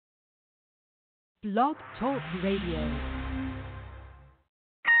Blog Talk Radio.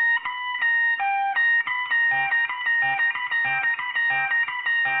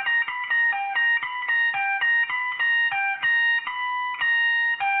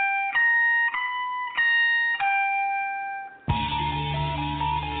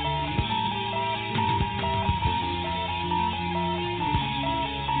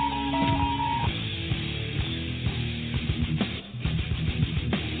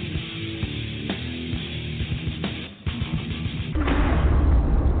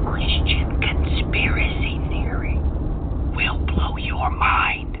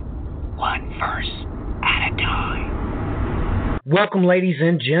 Welcome, ladies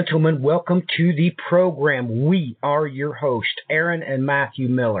and gentlemen. Welcome to the program. We are your hosts, Aaron and Matthew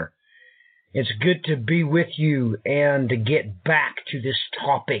Miller. It's good to be with you and to get back to this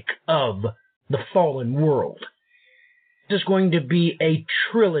topic of the fallen world. This is going to be a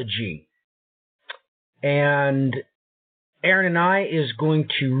trilogy, and Aaron and I is going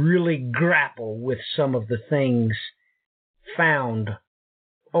to really grapple with some of the things found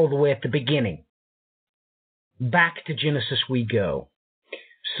all the way at the beginning. Back to Genesis we go.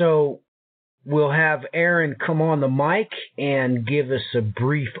 So we'll have Aaron come on the mic and give us a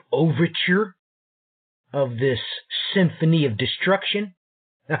brief overture of this symphony of destruction,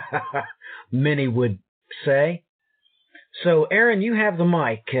 many would say. So Aaron, you have the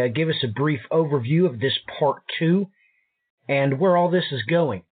mic. Give us a brief overview of this part 2 and where all this is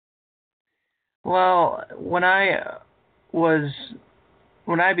going. Well, when I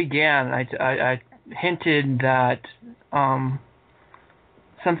began, I hinted that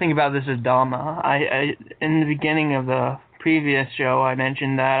something about this Adamah. I in the beginning of the previous show, I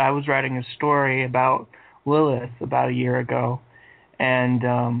mentioned that I was writing a story about Lilith about a year ago, and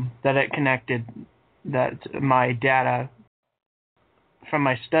that it connected, that my data from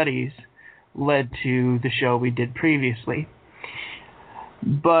my studies led to the show we did previously.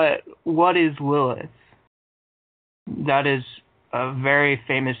 But what is Lilith? That is a very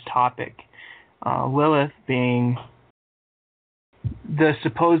famous topic. Lilith being the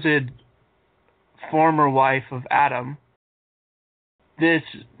supposed former wife of Adam. This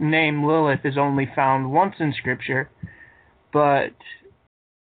name Lilith is only found once in Scripture, but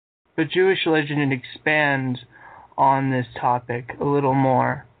Jewish legend expands on this topic a little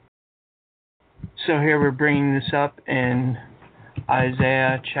more. So here we're bringing this up in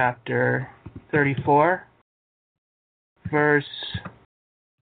Isaiah chapter 34, verse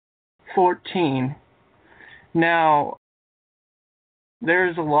 14. Now,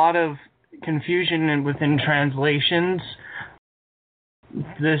 there's a lot of confusion within translations.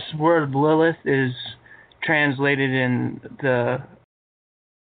 This word Lilith is translated in the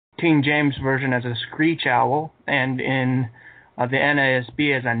King James Version as a screech owl, and in the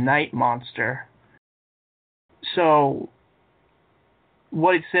NASB as a night monster. So,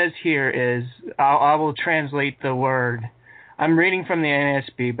 what it says here is, I will translate the word. I'm reading from the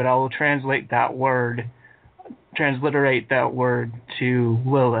NASB, but I will transliterate that word to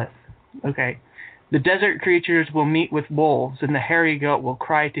Lilith. Okay. The desert creatures will meet with wolves, and the hairy goat will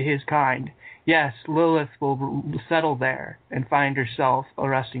cry to his kind. Yes, Lilith will settle there and find herself a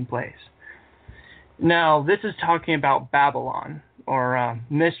resting place. Now, this is talking about Babylon, or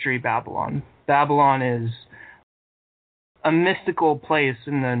Mystery Babylon. Babylon is a mystical place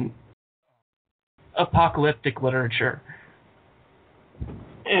in the apocalyptic literature.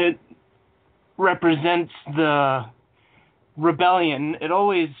 It represents the rebellion. It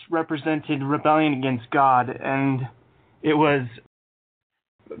always represented rebellion against God, and it was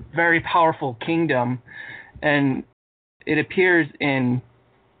a very powerful kingdom, and it appears in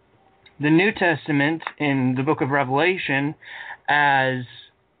the New Testament, in the book of Revelation, as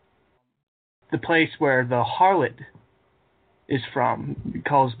the place where the harlot is from. It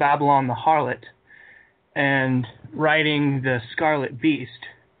calls Babylon the harlot, and riding the scarlet beast,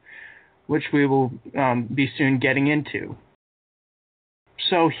 which we will be soon getting into.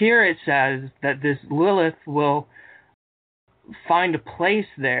 So here it says that this Lilith will find a place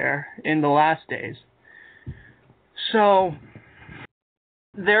there in the last days. So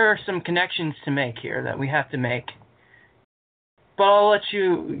there are some connections to make here that we have to make. But I'll let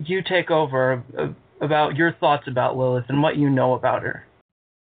you take over about your thoughts about Lilith and what you know about her.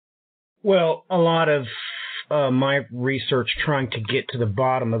 Well, a lot of my research trying to get to the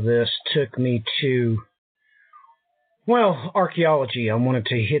bottom of this took me to, archaeology. I wanted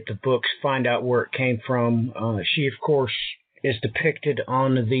to hit the books, find out where it came from. She, of course, is depicted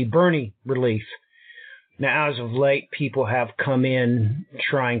on the Burney relief. Now, as of late, people have come in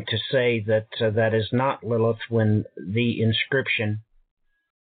trying to say that that is not Lilith when the inscription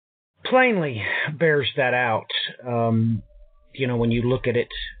plainly bears that out. When you look at it,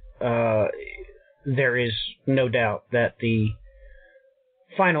 there is no doubt that the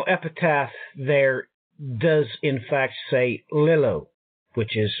final epitaph there does in fact say Lilo,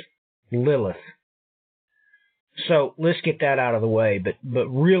 which is Lilith. So let's get that out of the way. But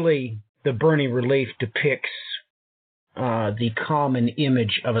really, the burning relief depicts the common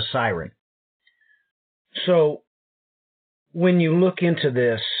image of a siren. So when you look into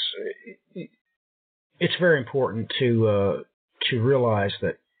this, it's very important to realize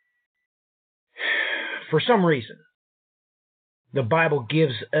that for some reason, the Bible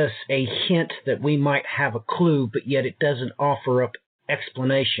gives us a hint that we might have a clue, but yet it doesn't offer up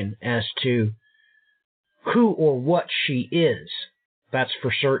explanation as to who or what she is. That's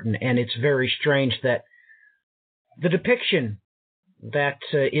for certain. And it's very strange that the depiction that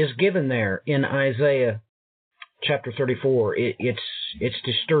is given there in Isaiah chapter 34, it's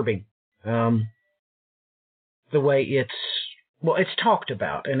disturbing. The way it's talked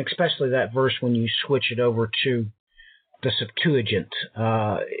about, and especially that verse when you switch it over to the Septuagint,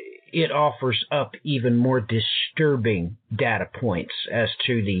 it offers up even more disturbing data points as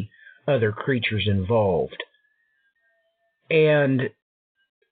to the other creatures involved. And,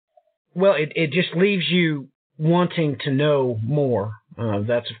 well, it just leaves you wanting to know more.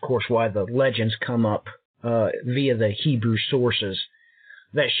 That's, of course, why the legends come up via the Hebrew sources,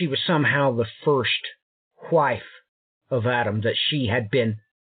 that she was somehow the first wife of Adam, that she had been,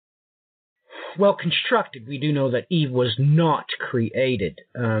 well, constructed. We do know that Eve was not created.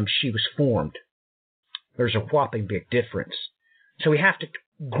 She was formed. There's a whopping big difference. So we have to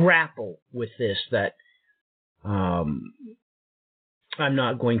grapple with this, that I'm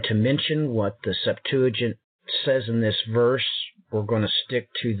not going to mention what the Septuagint says in this verse. We're going to stick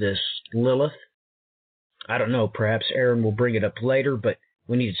to this Lilith. I don't know, perhaps Aaron will bring it up later, but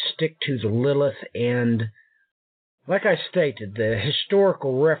we need to stick to the Lilith. And like I stated, the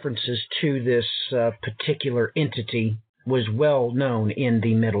historical references to this particular entity was well known in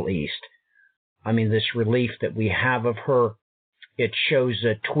the Middle East. I mean, this relief that we have of her, it shows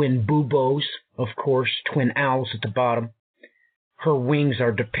twin buboes, of course, twin owls at the bottom. Her wings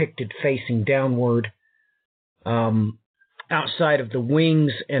are depicted facing downward. Outside of the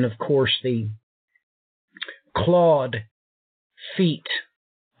wings and, of course, the clawed feet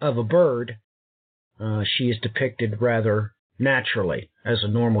of a bird, she is depicted rather naturally as a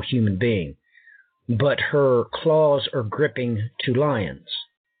normal human being. But her claws are gripping two lions,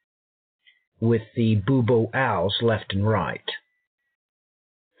 with the bubo owls left and right.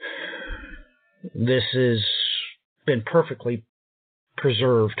 This has been perfectly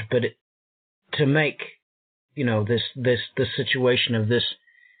preserved, but to make, the situation of this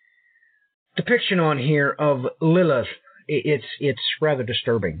depiction on here of Lilith, it's rather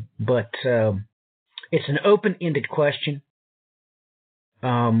disturbing. But it's an open-ended question.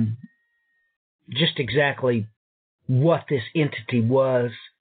 Just exactly what this entity was,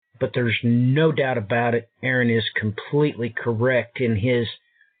 but there's no doubt about it. Aaron is completely correct in his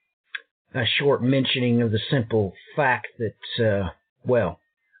short mentioning of the simple fact that,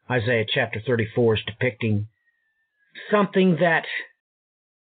 Isaiah chapter 34 is depicting something that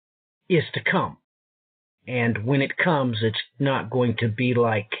is to come. And when it comes, it's not going to be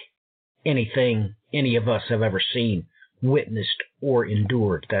like anything any of us have ever seen, witnessed, or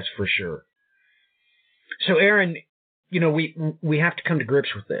endured, that's for sure. So, Aaron, we have to come to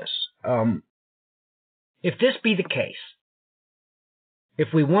grips with this. If this be the case,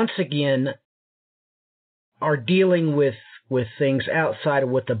 if we once again are dealing with things outside of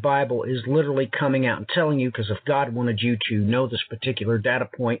what the Bible is literally coming out and telling you, because if God wanted you to know this particular data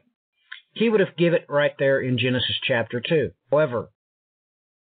point, he would have given it right there in Genesis chapter 2. However,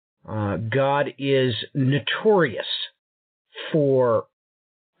 God is notorious for,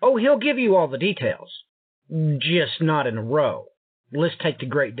 he'll give you all the details, just not in a row. Let's take the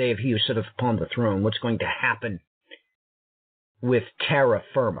great day of he who sitteth upon the throne. What's going to happen with terra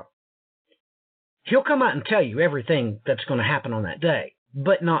firma? He'll come out and tell you everything that's going to happen on that day,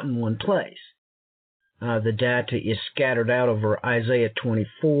 but not in one place. The data is scattered out over Isaiah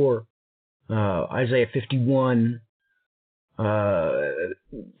 24, Isaiah 51,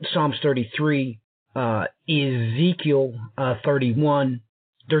 Psalms 33, Ezekiel 31.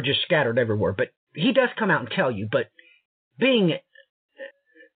 They're just scattered everywhere. But he does come out and tell you, but being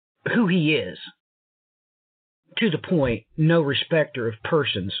who he is, to the point, no respecter of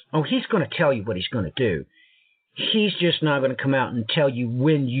persons, he's going to tell you what he's going to do. He's just not going to come out and tell you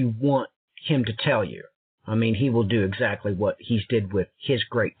when you want him to tell you. I mean, he will do exactly what he's did with his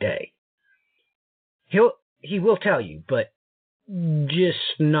great day. He will tell you, but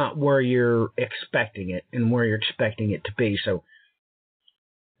just not where you're expecting it and where you're expecting it to be. So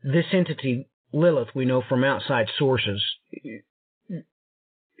this entity, Lilith, we know from outside sources,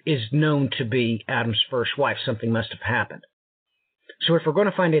 is known to be Adam's first wife. Something must have happened. So if we're going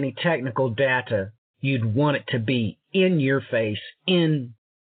to find any technical data, you'd want it to be in your face in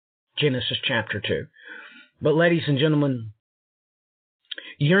Genesis chapter 2. But ladies and gentlemen,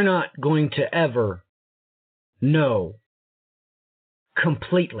 you're not going to ever know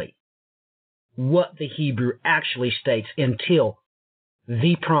completely what the Hebrew actually states until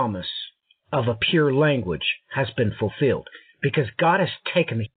the promise of a pure language has been fulfilled. Because God has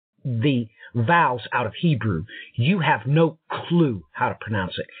taken the vowels out of Hebrew. You have no clue how to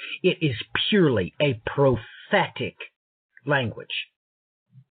pronounce it. It is purely a prophetic language.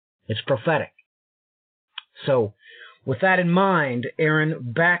 It's prophetic. So, with that in mind, Aaron,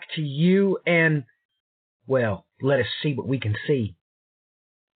 back to you and, well, let us see what we can see.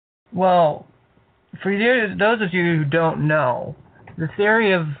 Well, for you, those of you who don't know, the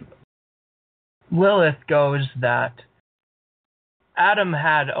theory of Lilith goes that Adam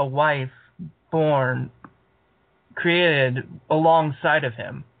had a wife created alongside of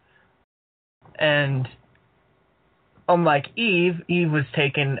him. And unlike Eve was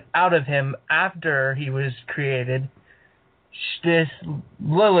taken out of him after he was created. This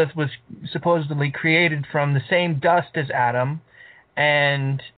Lilith was supposedly created from the same dust as Adam,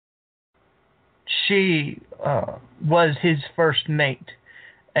 and she was his first mate.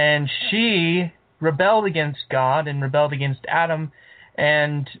 And she rebelled against God and rebelled against Adam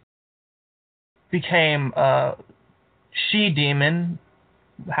and became a she-demon.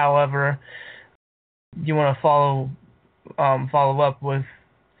 However, you want to follow up with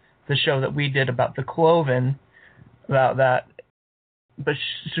the show that we did about the Cloven, about that. But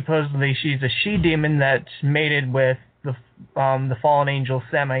supposedly she's a she-demon that's mated with the fallen angel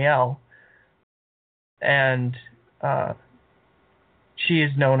Samael. And she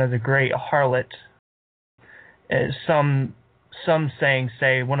is known as a great harlot. As some sayings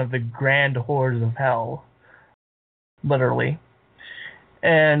say, one of the grand whores of hell, literally.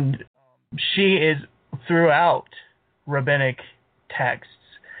 And she is throughout rabbinic texts,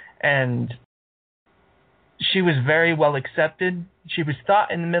 and she was very well accepted. She was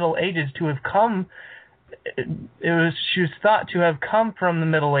thought in the Middle Ages to have come. She was thought to have come from the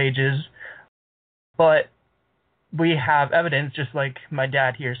Middle Ages, but we have evidence, just like my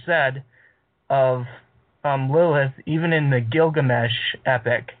dad here said, of Lilith, even in the Gilgamesh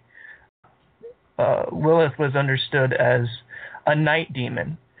epic. Lilith was understood as a night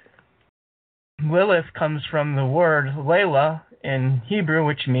demon. Lilith comes from the word Layla in Hebrew,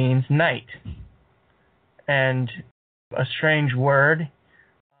 which means night. And a strange word.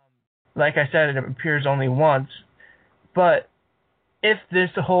 Like I said, it appears only once. But if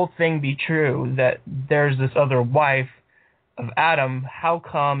this whole thing be true, that there's this other wife of Adam, how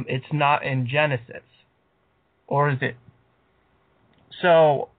come it's not in Genesis? Or is it?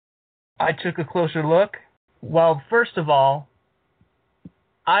 So I took a closer look. Well, first of all,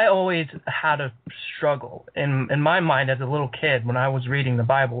 I always had a struggle in my mind as a little kid when I was reading the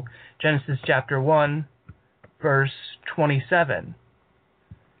Bible. Genesis chapter 1, verse 27.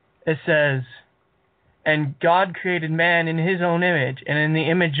 It says, "And God created man in his own image, and in the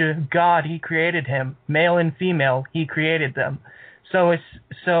image of God he created him. Male and female he created them." So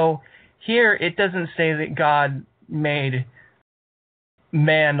here it doesn't say that God made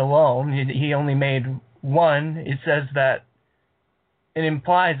man alone. He only made one. It says that it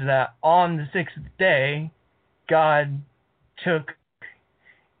implies that on the sixth day, God took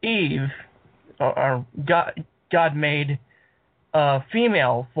Eve, or God made a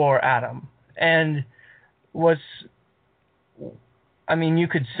female for Adam. And you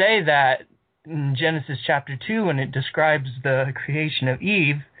could say that in Genesis chapter 2, when it describes the creation of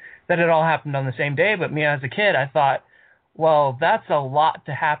Eve, that it all happened on the same day. But me as a kid, I thought, well, that's a lot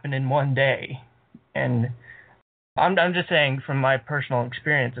to happen in one day. And I'm just saying from my personal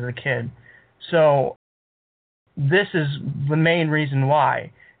experience as a kid. So this is the main reason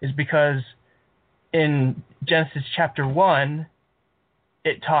why, is because in Genesis chapter 1,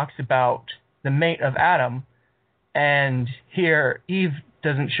 it talks about the mate of Adam, and here Eve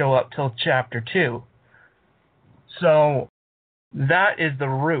doesn't show up till chapter 2. So that is the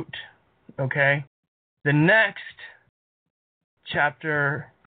root, okay? The next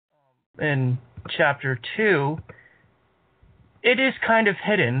chapter, in chapter 2, it is kind of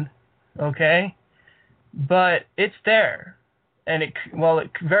hidden, okay? But it's there. And it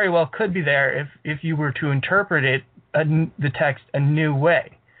very well could be there if you were to interpret it, the text, a new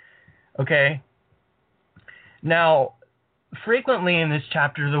way. Okay? Now, frequently in this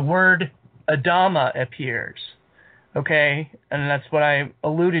chapter, the word Adamah appears. Okay? And that's what I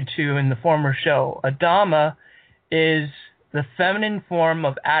alluded to in the former show. Adamah is the feminine form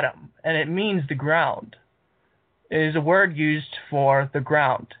of Adam, and it means the ground. It is a word used for the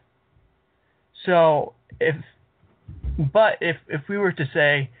ground. So, if we were to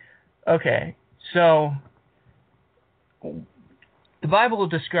say, okay, so the Bible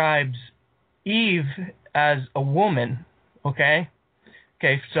describes Eve as a woman, okay?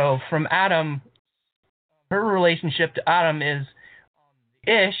 Okay, so from Adam, her relationship to Adam is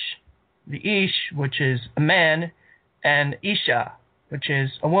the Ish, which is a man, and Isha, which is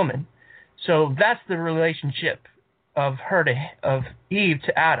a woman. So that's the relationship of Eve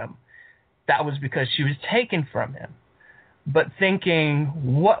to Adam. That was because she was taken from him. But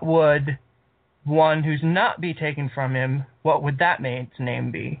thinking, what would one who's not be taken from him, what would that mate's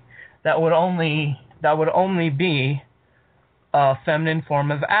name be? That would only be a feminine form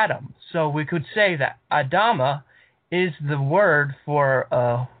of Adam. So we could say that Adamah is the word for,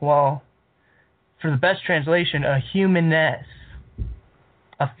 for the best translation, a humaness,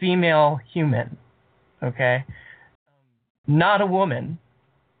 a female human, okay? Not a woman,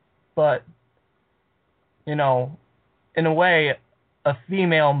 but, in a way, a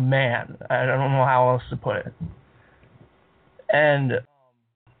female man. I don't know how else to put it. And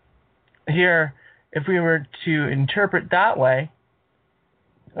here, if we were to interpret that way,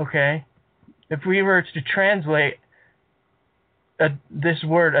 okay, if we were to translate this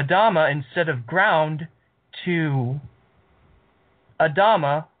word Adamah instead of ground to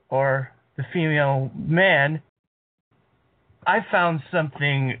Adamah, or the female man, I found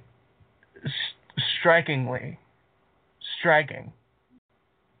something striking.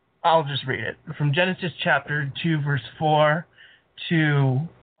 I'll just read it. From Genesis chapter 2, verse 4 to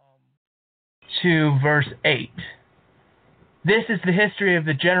verse 8. This is the history of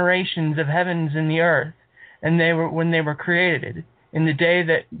the generations of heavens and the earth, and when they were created, in the day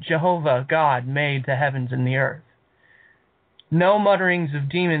that Jehovah God made the heavens and the earth. No mutterings of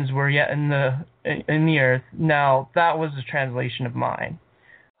demons were yet in the earth. Now that was a translation of mine.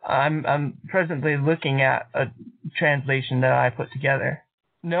 I'm presently looking at a translation that I put together.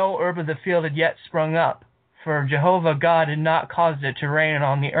 No herb of the field had yet sprung up, for Jehovah God had not caused it to rain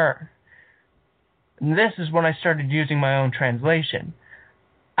on the earth. And this is when I started using my own translation.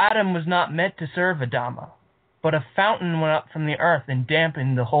 Adam was not meant to serve Adamah, but a fountain went up from the earth and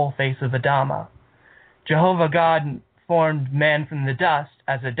dampened the whole face of Adamah. Jehovah God formed man from the dust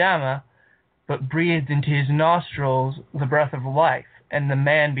as Adamah, but breathed into his nostrils the breath of life, and the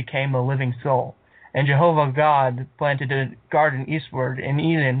man became a living soul. And Jehovah God planted a garden eastward in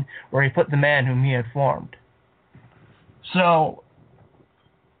Eden, where he put the man whom he had formed. So,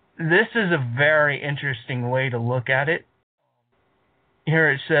 this is a very interesting way to look at it.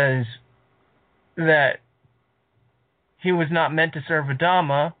 Here it says that he was not meant to serve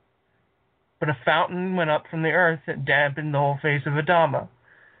Adamah, but a fountain went up from the earth that dampened the whole face of Adamah.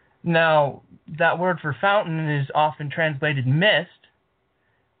 Now, that word for fountain is often translated mist,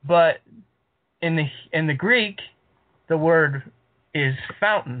 but in the Greek, the word is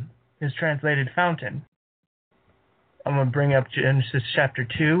fountain, is translated fountain. I'm going to bring up Genesis chapter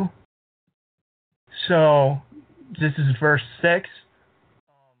 2. So, this is verse 6.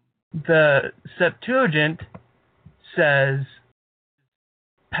 The Septuagint says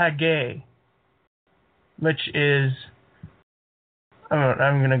page, which is,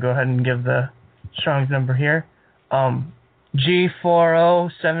 I'm going to go ahead and give the Strong's number here,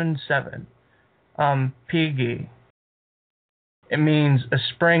 CCT017, pigi. It means a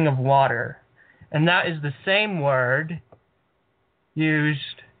spring of water. And that is the same word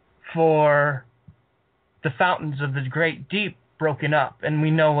used for the fountains of the great deep broken up. And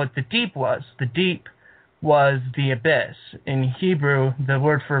we know what the deep was. The deep was the abyss. In Hebrew, the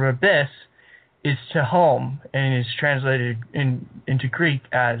word for abyss is tehom, and is translated into Greek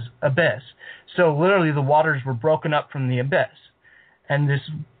as abyss. So literally the waters were broken up from the abyss. And this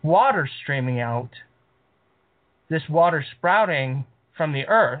water streaming out, this water sprouting from the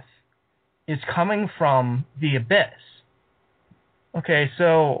earth, is coming from the abyss. Okay,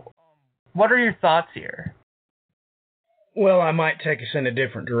 so what are your thoughts here? Well, I might take us in a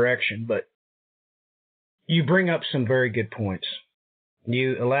different direction, but you bring up some very good points.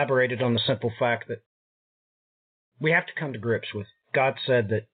 You elaborated on the simple fact that we have to come to grips with. God said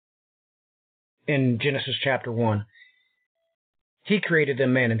that in Genesis chapter 1, He created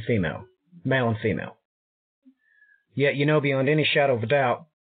them man and female, male and female. Yet, beyond any shadow of a doubt,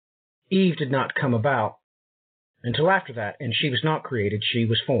 Eve did not come about until after that, and she was not created, she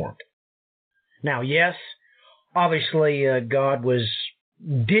was formed. Now, yes, obviously, God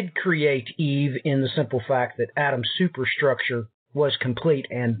did create Eve in the simple fact that Adam's superstructure was complete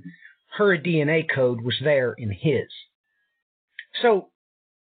and her DNA code was there in his. So,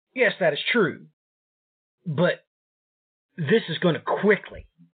 yes, that is true. But this is going to quickly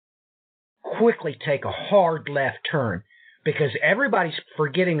take a hard left turn because everybody's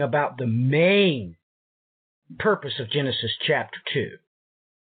forgetting about the main purpose of Genesis chapter 2.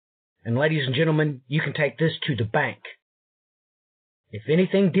 And ladies and gentlemen, you can take this to the bank. If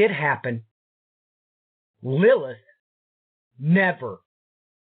anything did happen, Lilith never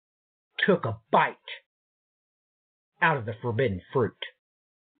took a bite out of the forbidden fruit.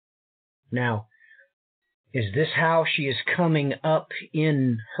 Now, is this how she is coming up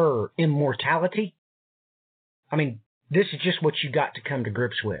in her immortality? I mean, this is just what you got to come to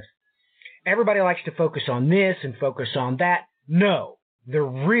grips with. Everybody likes to focus on this and focus on that. No, the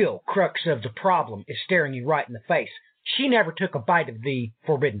real crux of the problem is staring you right in the face. She never took a bite of the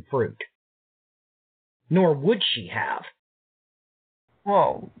forbidden fruit. Nor would she have.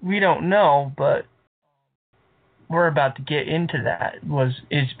 Well, we don't know, but we're about to get into that. Was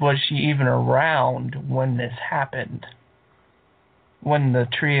she even around when this happened? When the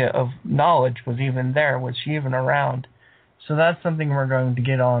tree of knowledge was even there, was she even around? So that's something we're going to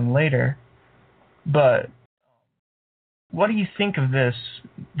get on later. But what do you think of this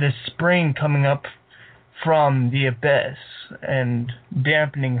spring coming up from the abyss and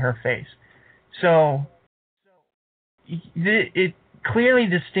dampening her face? So it clearly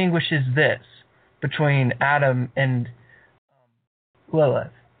distinguishes this between Adam and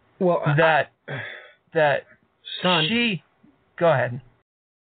Lilith. Well, that son, she. Go ahead.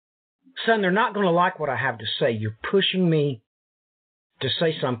 Son, they're not going to like what I have to say. You're pushing me to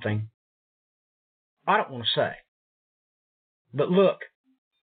say something I don't want to say. But look,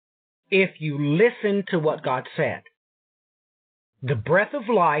 if you listen to what God said, the breath of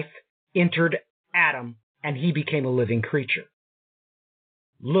life entered Adam and he became a living creature.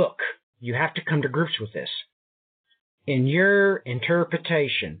 Look, you have to come to grips with this. In your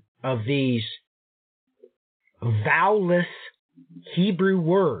interpretation of these vowelless Hebrew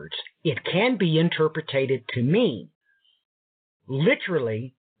words, it can be interpreted to mean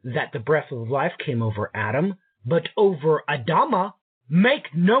literally that the breath of life came over Adam, but over Adamah.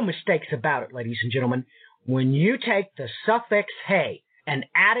 Make no mistakes about it, ladies and gentlemen. When you take the suffix he and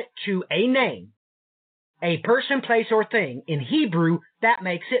add it to a name, a person, place, or thing, in Hebrew, that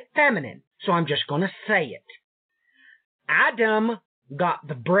makes it feminine. So I'm just going to say it. Adam got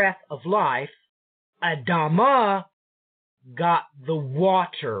the breath of life. Adamah got the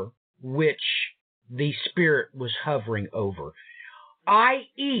water which the Spirit was hovering over.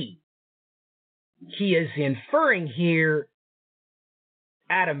 I.e., he is inferring here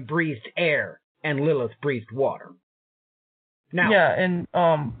Adam breathed air and Lilith breathed water. Now, yeah, and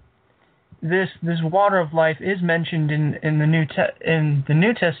this water of life is mentioned in the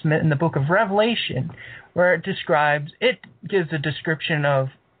New Testament in the book of Revelation, where it gives a description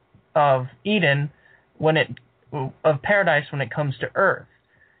of Eden of paradise when it comes to earth.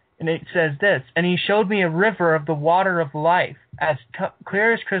 And it says this, and he showed me a river of the water of life, as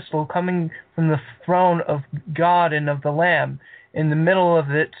clear as crystal, coming from the throne of God and of the Lamb, in the middle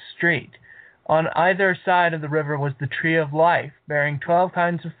of its street. On either side of the river was the tree of life, bearing 12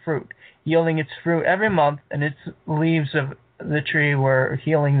 kinds of fruit, yielding its fruit every month, and its leaves of the tree were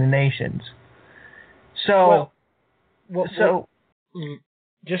healing the nations. So,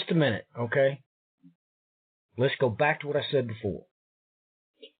 just a minute, okay? Let's go back to what I said before.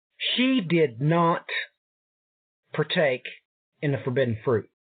 She did not partake in the forbidden fruit.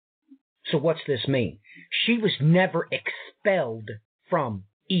 So what's this mean? She was never expelled from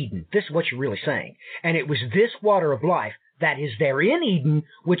Eden. This is what you're really saying. And it was this water of life that is there in Eden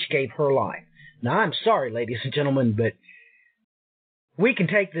which gave her life. Now, I'm sorry, ladies and gentlemen, but we can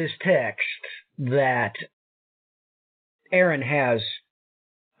take this text that Aaron has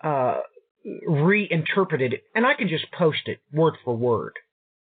reinterpreted, and I can just post it word for word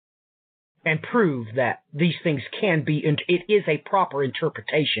and prove that these things can be, and it is a proper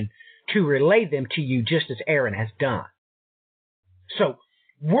interpretation to relay them to you just as Aaron has done. So,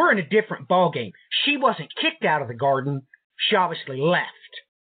 we're in a different ballgame. She wasn't kicked out of the garden. She obviously left.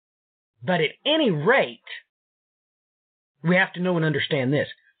 But at any rate, we have to know and understand this.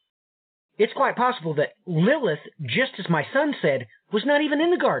 It's quite possible that Lilith, just as my son said, was not even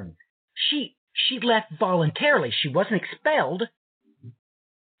in the garden. She left voluntarily. She wasn't expelled.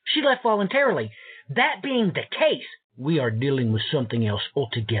 She left voluntarily. That being the case, we are dealing with something else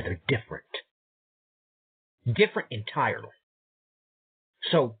altogether different. Different entirely.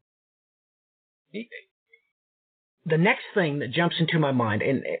 So, the next thing that jumps into my mind,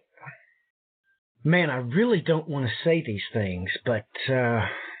 and man, I really don't want to say these things, but,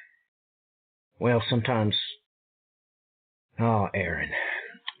 well, sometimes, oh, Aaron,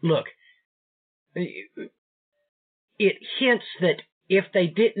 look, it hints that if they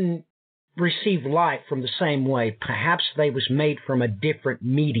didn't receive life from the same way, perhaps they was made from a different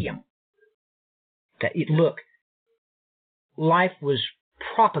medium. Look, life was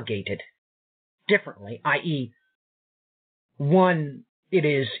propagated differently, i.e., one, it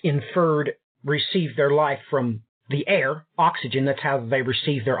is inferred, received their life from the air, oxygen. That's how they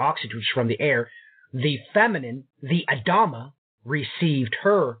received their oxygen, from the air. The feminine, the Adamah, received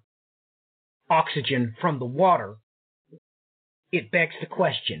her oxygen from the water. It begs the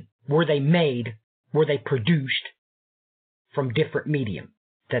question, were they produced from different medium?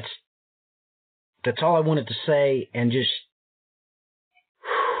 That's all I wanted to say, and just,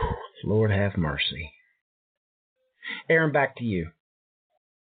 Lord have mercy. Aaron, back to you.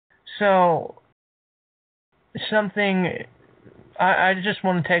 So, I just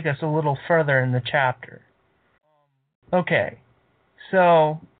want to take us a little further in the chapter. Okay,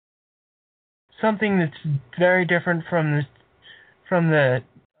 so something that's very different from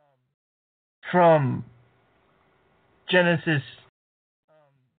Genesis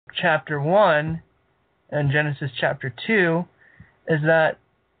chapter 1 and Genesis chapter 2 is that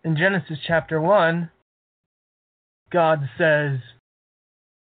in Genesis chapter 1, God says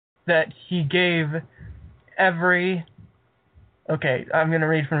that he gave every... Okay, I'm going to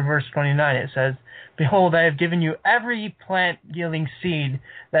read from verse 29. It says, "Behold, I have given you every plant-yielding seed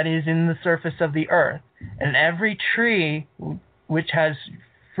that is in the surface of the earth, and every tree which has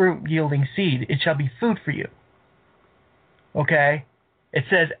fruit-yielding seed, it shall be food for you." Okay? It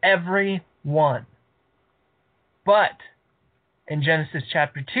says every one. But in Genesis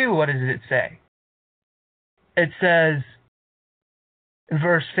chapter 2, what does it say? It says in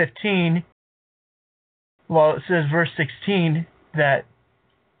verse 15, well, it says verse 16, that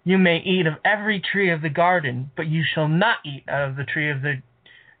you may eat of every tree of the garden, but you shall not eat out of the tree of the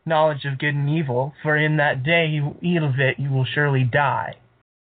knowledge of good and evil, for in that day you eat of it, you will surely die.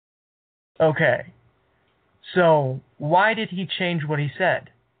 Okay, so why did he change what he said?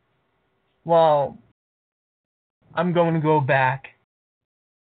 Well, I'm going to go back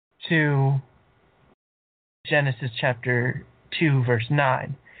to Genesis chapter 2, verse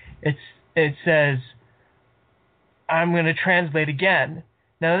 9. It says, I'm going to translate again.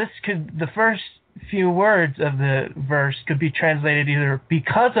 Now, the first few words of the verse could be translated either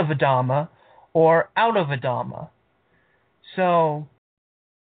because of Adamah or out of Adamah. So,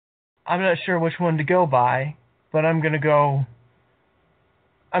 I'm not sure which one to go by, but I'm just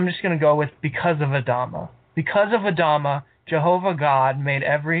going to go with because of Adamah. Because of Adamah, Jehovah God made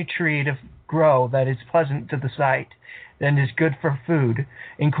every tree to grow that is pleasant to the sight and is good for food,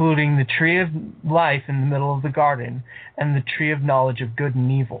 including the tree of life in the middle of the garden and the tree of knowledge of good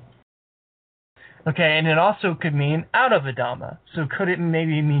and evil. Okay, and it also could mean out of Adamah, so could it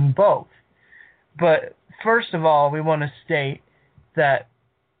maybe mean both? But first of all, we want to state that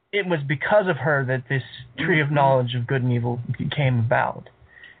it was because of her that this tree of knowledge of good and evil came about.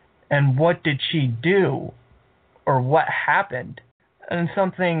 And what did she do? Or what happened? And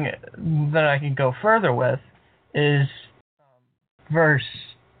something that I can go further with is verse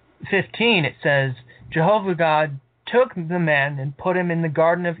 15. It says, Jehovah God took the man and put him in the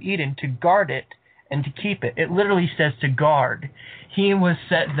Garden of Eden to guard it and to keep it. It literally says to guard. He was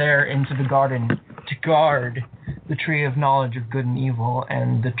set there into the garden to guard the tree of knowledge of good and evil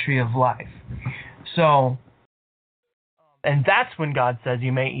and the tree of life. So, and that's when God says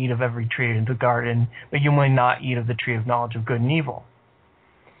you may eat of every tree in the garden, but you may not eat of the tree of knowledge of good and evil.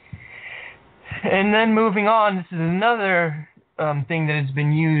 And then moving on, this is another thing that has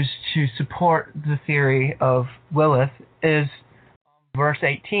been used to support the theory of Lilith, is verse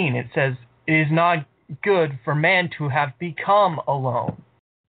 18. It says, it is not good for man to have become alone.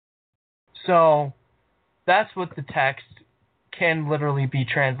 So that's what the text can literally be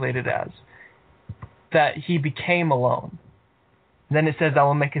translated as, that he became alone. Then it says, I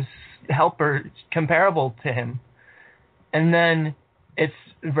will make his helper comparable to him. And then it's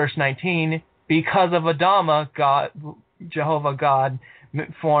verse 19, because of Adamah, Jehovah God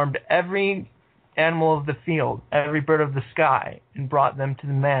formed every animal of the field, every bird of the sky, and brought them to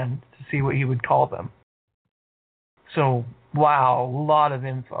the man to see what he would call them. So, wow, a lot of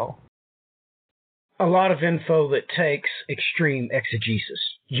info. A lot of info that takes extreme exegesis.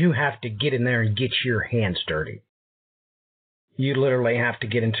 You have to get in there and get your hands dirty. You literally have to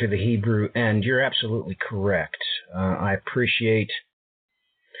get into the Hebrew, and you're absolutely correct. I appreciate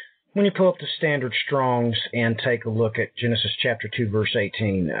when you pull up the Standard Strongs and take a look at Genesis chapter 2, verse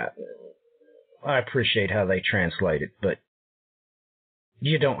 18, I appreciate how they translate it, but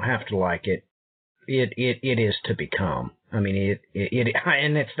you don't have to like it. It is to become. I mean,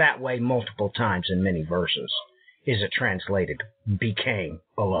 and it's that way multiple times in many verses. Is it translated became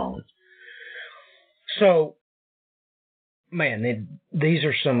alone? So, man, these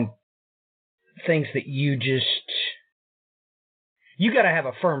are some things that you got to have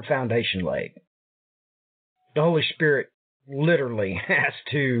a firm foundation laid. The Holy Spirit literally has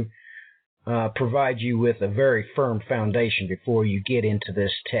to provide you with a very firm foundation before you get into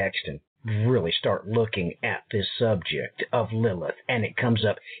this text and really start looking at this subject of Lilith. And it comes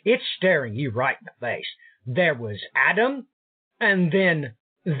up. It's staring you right in the face. There was Adam, and then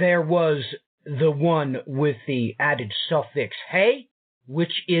there was the one with the added suffix hey,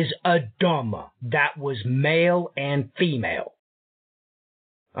 which is Adamah. That was male and female.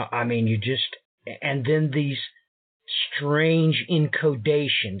 I mean, and then these strange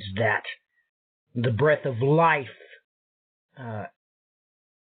encodations that the breath of life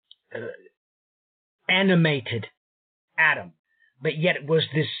animated Adam, but yet it was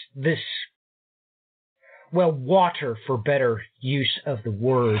this water, for better use of the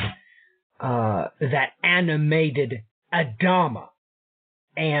word, that animated Adamah.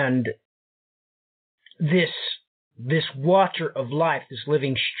 And this water of life, this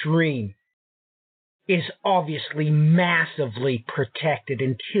living stream, is obviously massively protected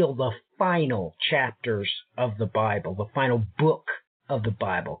until the final chapters of the Bible, the final book of the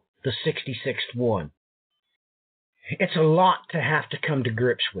Bible, the 66th one. It's a lot to have to come to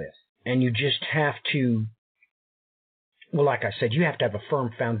grips with, and you just have to, well, like I said, you have to have a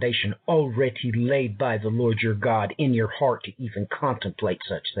firm foundation already laid by the Lord your God in your heart to even contemplate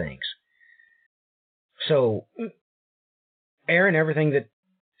such things. So, Aaron, everything that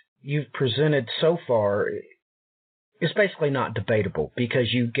you've presented so far is basically not debatable,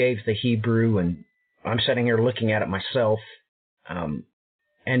 because you gave the Hebrew, and I'm sitting here looking at it myself,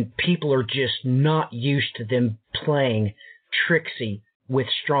 and people are just not used to them playing tricksy with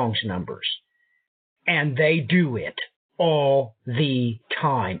Strong's numbers. And they do it all the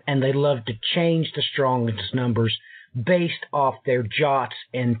time, and they love to change the Strong's numbers based off their jots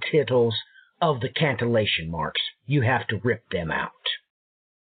and tittles of the cantillation marks. You have to rip them out.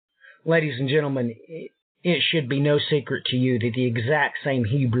 Ladies and gentlemen, it should be no secret to you that the exact same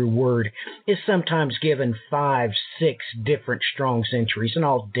Hebrew word is sometimes given 5, 6 different Strong's entries, and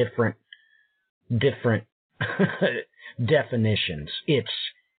all different definitions. It's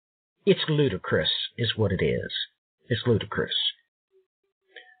ludicrous, is what it is. It's ludicrous.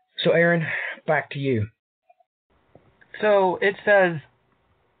 So, Aaron, back to you. So it says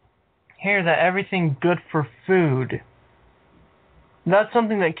here that everything good for food. That's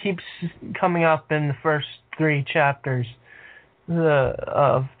something that keeps coming up in the first 3 chapters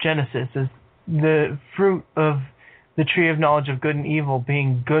of Genesis, is the fruit of the tree of knowledge of good and evil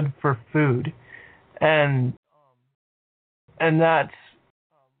being good for food. And that's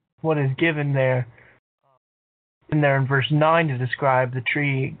what is given there in verse 9 to describe the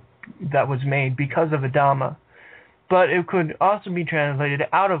tree that was made because of Adamah. But it could also be translated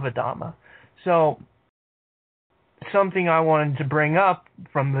out of Adamah. So something I wanted to bring up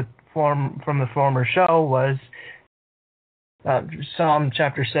from the former show was Psalm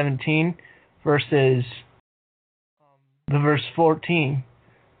chapter 17, verse 14.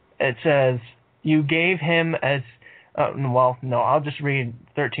 It says, "You gave him as..." I'll just read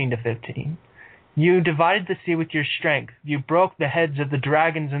 13 to 15. "You divided the sea with your strength. You broke the heads of the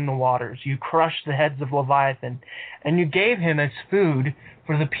dragons in the waters. You crushed the heads of Leviathan, and you gave him as food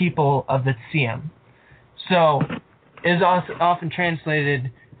for the people of the Tziam." So, it is often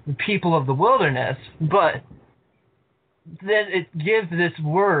translated the people of the wilderness, but then it gives this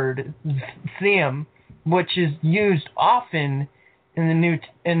word Tziam, which is used often in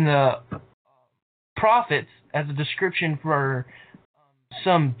the prophets as a description for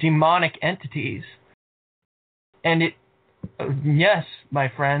some demonic entities. And yes, my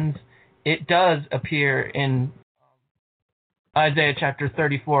friends, it does appear in Isaiah chapter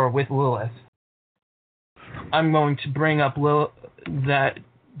 34 with Lilith. I'm going to bring up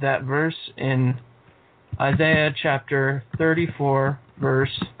that verse in Isaiah chapter 34,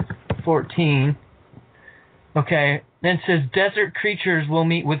 verse 14. Okay, then it says, "Desert creatures will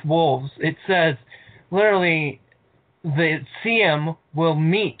meet with wolves." It says, literally, the Tziam will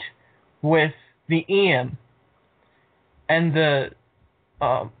meet with the Eam, and the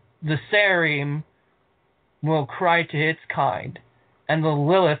Sarim will cry to its kind, and the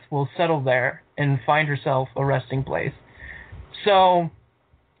Lilith will settle there and find herself a resting place. So,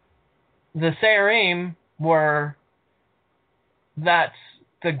 the Serim that's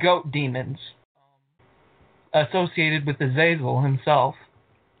the goat demons associated with Azazel himself.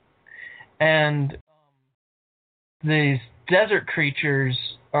 And these desert creatures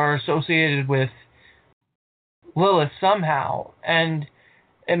are associated with Lilith somehow. And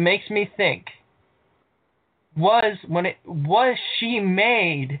it makes me think, was she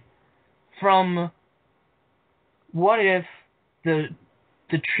made from, what if the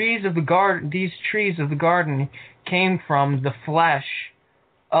trees of the garden, these trees of the garden, came from the flesh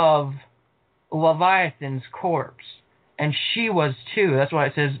of Leviathan's corpse, and she was too. That's why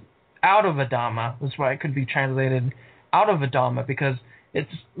it says out of Adamah. That's why it could be translated out of Adamah, because it's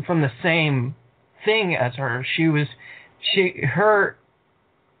from the same thing as her.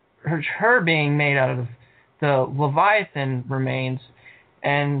 Her being made out of the Leviathan remains,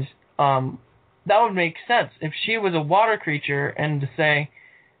 and that would make sense if she was a water creature. And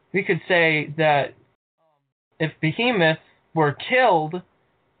we could say that if Behemoth were killed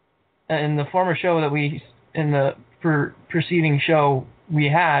in the former show in the preceding show we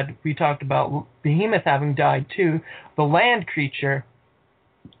talked about Behemoth having died too, the land creature,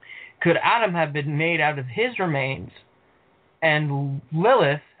 could Adam have been made out of his remains and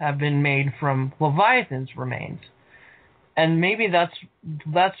Lilith have been made from Leviathan's remains? And maybe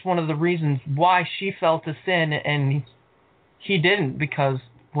that's one of the reasons why she fell to sin and he didn't, because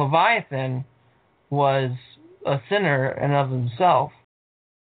Leviathan was a sinner in of himself.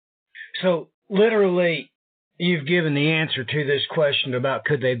 So, literally, you've given the answer to this question about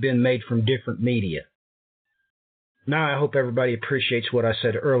could they have been made from different media. Now I hope everybody appreciates what I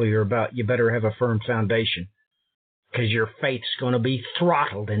said earlier about you better have a firm foundation, because your faith's going to be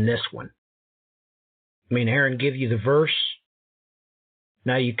throttled in this one. I mean, Aaron give you the verse.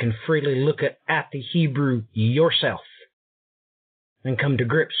 Now you can freely look at the Hebrew yourself and come to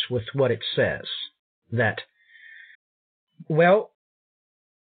grips with what it says. That, well,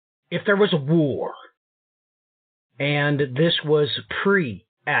 if there was a war, and this was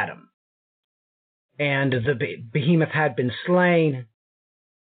pre-Adam, and the behemoth had been slain,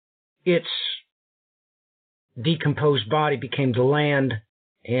 its decomposed body became the land,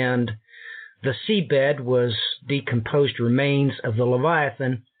 and the seabed was decomposed remains of the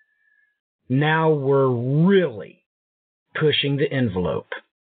Leviathan. Now we're really pushing the envelope.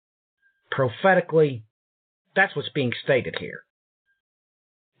 Prophetically, that's what's being stated here.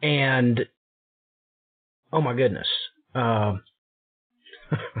 And, oh my goodness.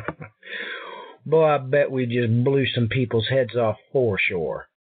 Boy, I bet we just blew some people's heads off for sure.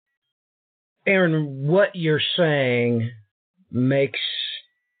 Aaron, what you're saying makes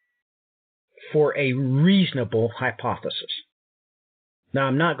for a reasonable hypothesis. Now,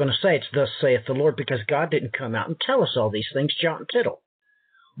 I'm not going to say it's thus saith the Lord, because God didn't come out and tell us all these things, jot and tittle.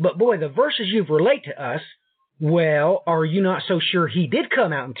 But boy, the verses you've relayed to us, well, are you not so sure he did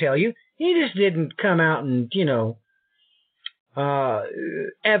come out and tell you? He just didn't come out and,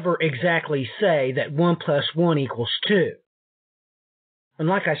 ever exactly say that 1 + 1 = 2. And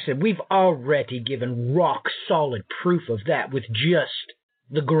like I said, we've already given rock-solid proof of that with just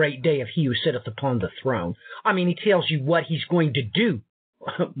the great day of he who sitteth upon the throne. I mean, he tells you what he's going to do,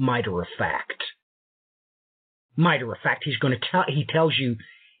 matter of fact. Matter of fact, he tells you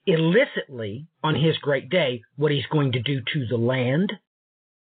illicitly on his great day what he's going to do to the land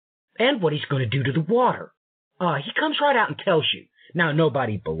and what he's going to do to the water. He comes right out and tells you. Now,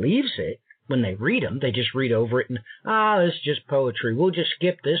 nobody believes it when they read them. They just read over it and, it's just poetry. We'll just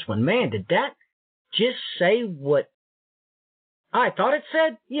skip this one. Man, did that just say what I thought it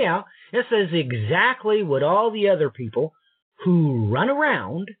said? Yeah, it says exactly what all the other people who run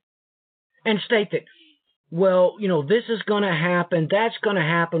around and state that, well, this is going to happen, that's going to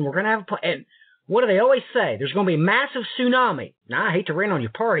happen, we're going to have a... And what do they always say? There's going to be a massive tsunami. Now, I hate to rain on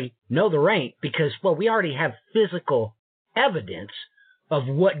your party. No, there ain't, because, well, we already have physical evidence of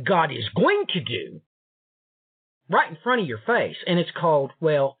what God is going to do right in front of your face, and it's called,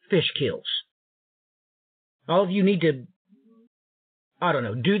 well, fish kills. All of you need to,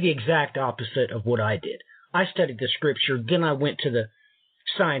 do the exact opposite of what I did. I studied the scripture, then I went to the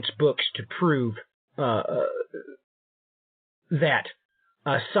science books to prove that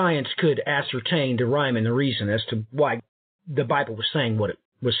science could ascertain the rhyme and the reason as to why the Bible was saying what it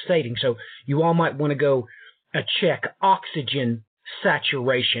was stating. So you all might want to go check oxygen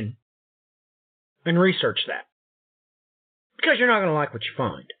saturation and research that, because you're not going to like what you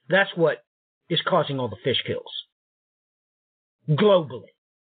find. That's what is causing all the fish kills globally.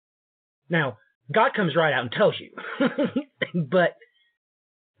 Now, God comes right out and tells you, but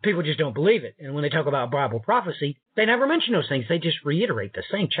People just don't believe it. And when they talk about Bible prophecy, they never mention those things. They just reiterate the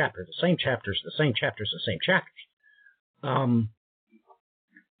same chapter, the same chapters, the same chapters, the same chapters.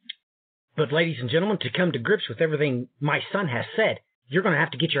 But ladies and gentlemen, to come to grips with everything my son has said, you're going to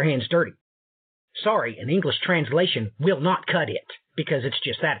have to get your hands dirty. Sorry, an English translation will not cut it, because it's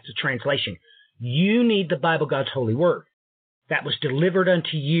just that. It's a translation. You need the Bible, God's holy word, that was delivered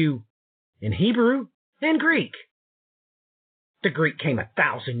unto you in Hebrew and Greek. The Greek came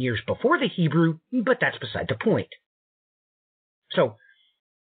 1,000 years before the Hebrew, but that's beside the point. So,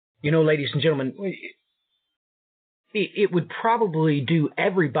 ladies and gentlemen, it would probably do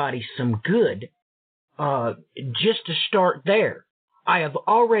everybody some good just to start there. I have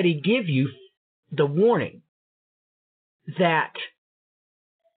already give you the warning that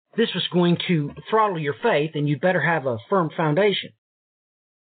this was going to throttle your faith, and you'd better have a firm foundation.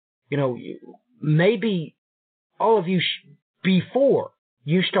 Maybe all of you, before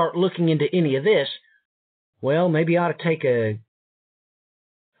you start looking into any of this, well, maybe you ought to take a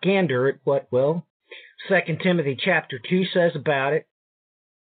gander at what, 2 Timothy chapter 2 says about it.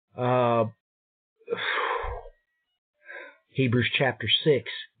 Hebrews chapter 6,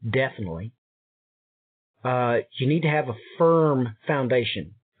 definitely. You need to have a firm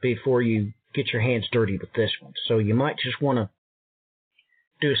foundation before you get your hands dirty with this one. So you might just want to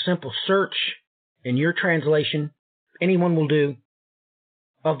do a simple search in your translation, anyone will do,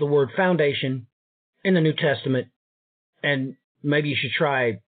 of the word foundation in the New Testament, and maybe you should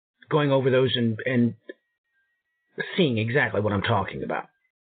try going over those and seeing exactly what I'm talking about.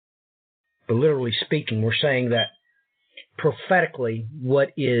 But literally speaking, we're saying that prophetically,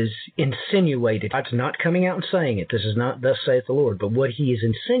 what is insinuated, God's not coming out and saying it, this is not thus saith the Lord, but what he is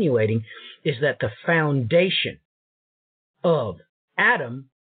insinuating is that the foundation of Adam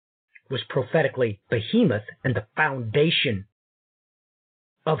was prophetically Behemoth, and the foundation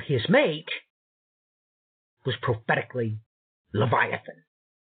of his mate was prophetically Leviathan.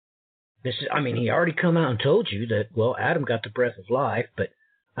 This is, he already come out and told you that, Adam got the breath of life, but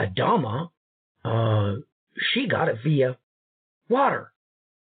Adamah, she got it via water.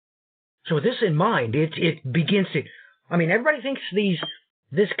 So with this in mind, it begins to, everybody thinks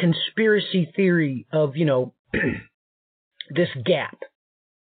this conspiracy theory of, this gap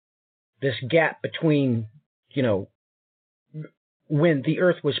between, when the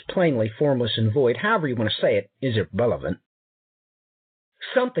earth was plainly formless and void, however you want to say it, is irrelevant.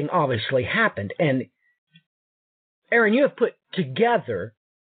 Something obviously happened, and Aaron, you have put together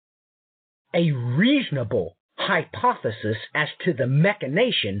a reasonable hypothesis as to the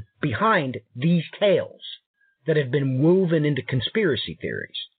machination behind these tales that have been woven into conspiracy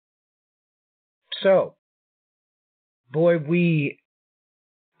theories. So, boy, we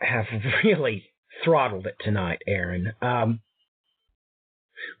have really throttled it tonight, Aaron.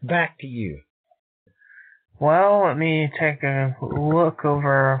 Back to you. Well, let me take a look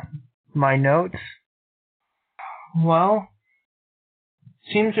over my notes. Well,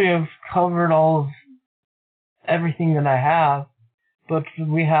 seems we have covered everything that I have, but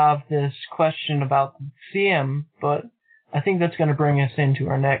we have this question about the CM, but I think that's going to bring us into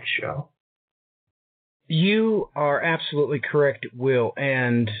our next show. You are absolutely correct, Will,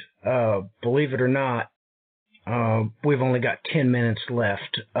 and believe it or not, we've only got 10 minutes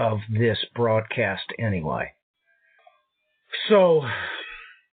left of this broadcast anyway. So,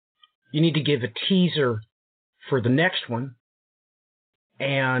 you need to give a teaser for the next one,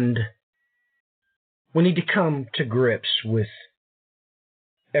 and we need to come to grips with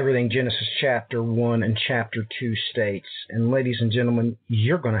everything Genesis chapter 1 and chapter 2 states. And ladies and gentlemen,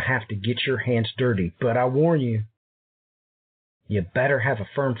 you're going to have to get your hands dirty, but I warn you, you better have a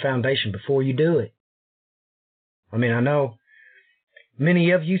firm foundation before you do it. I know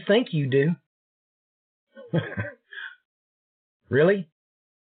many of you think you do. Really?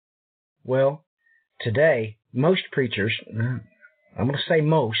 Well, today, most preachers, I'm going to say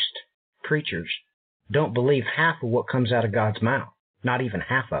most preachers, don't believe half of what comes out of God's mouth. Not even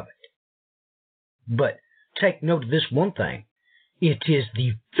half of it. But take note of this one thing. It is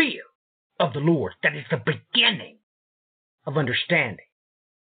the fear of the Lord that is the beginning of understanding.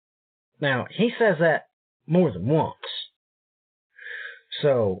 Now, he says that more than once.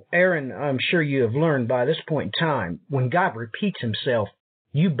 So, Aaron, I'm sure you have learned by this point in time, when God repeats himself,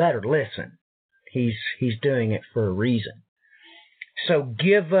 you better listen. He's doing it for a reason. So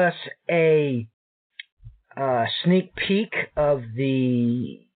give us a sneak peek of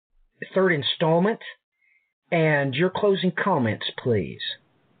the third installment and your closing comments, please.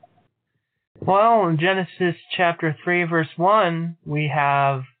 Well, in Genesis chapter 3, verse 1, we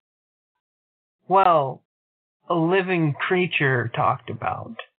have, a living creature talked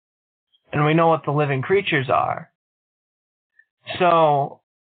about. and we know what the living creatures are. So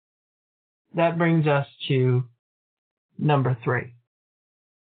that brings us to number 3.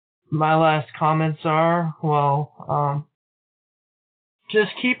 My last comments are,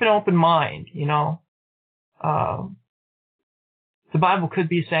 just keep an open mind, the Bible could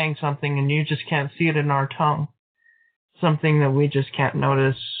be saying something and you just can't see it in our tongue. Something that we just can't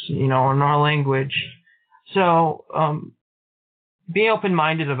notice, in our language. So, be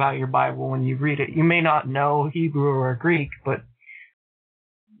open-minded about your Bible when you read it. You may not know Hebrew or Greek, but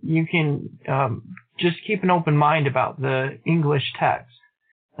you can just keep an open mind about the English text.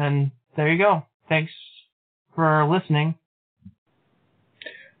 And there you go. Thanks for listening.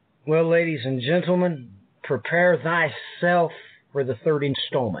 Well, ladies and gentlemen, prepare thyself for the 3rd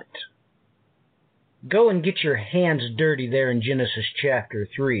installment. Go and get your hands dirty there in Genesis chapter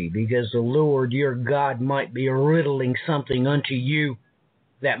 3, because the Lord your God might be riddling something unto you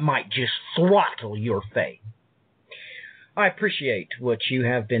that might just throttle your faith. I appreciate what you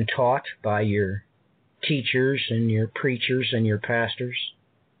have been taught by your teachers and your preachers and your pastors.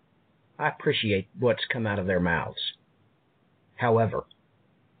 I appreciate what's come out of their mouths. However,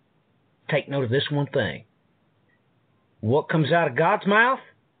 take note of this one thing. What comes out of God's mouth?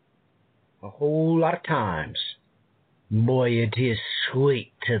 A whole lot of times, boy, it is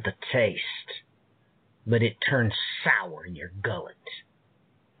sweet to the taste, but it turns sour in your gullet.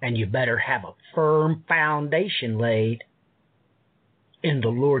 And you better have a firm foundation laid in the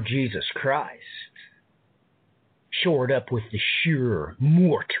Lord Jesus Christ, shored up with the sure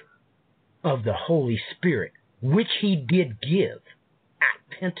mortar of the Holy Spirit, which he did give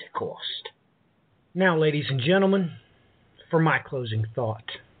at Pentecost. Now, ladies and gentlemen, for my closing thought.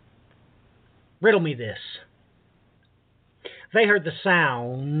 Riddle me this. They heard the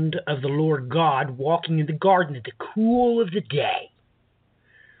sound of the Lord God walking in the garden at the cool of the day.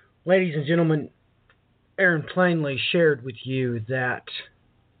 Ladies and gentlemen, Aaron plainly shared with you that,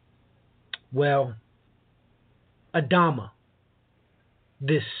 Adamah,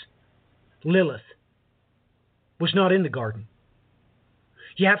 this Lilith, was not in the garden.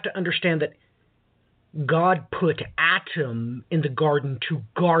 You have to understand that God put Adam in the garden to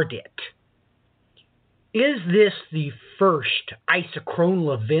guard it. Is this the first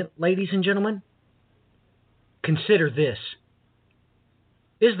isochronal event, ladies and gentlemen? Consider this.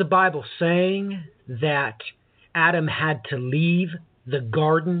 Is the Bible saying that Adam had to leave the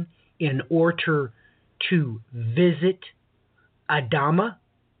garden in order to visit Adamah?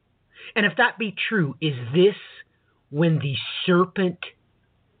 And if that be true, is this when the serpent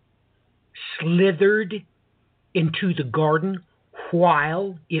slithered into the garden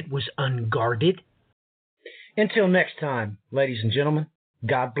while it was unguarded? Until next time, ladies and gentlemen,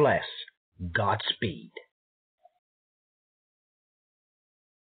 God bless. Godspeed.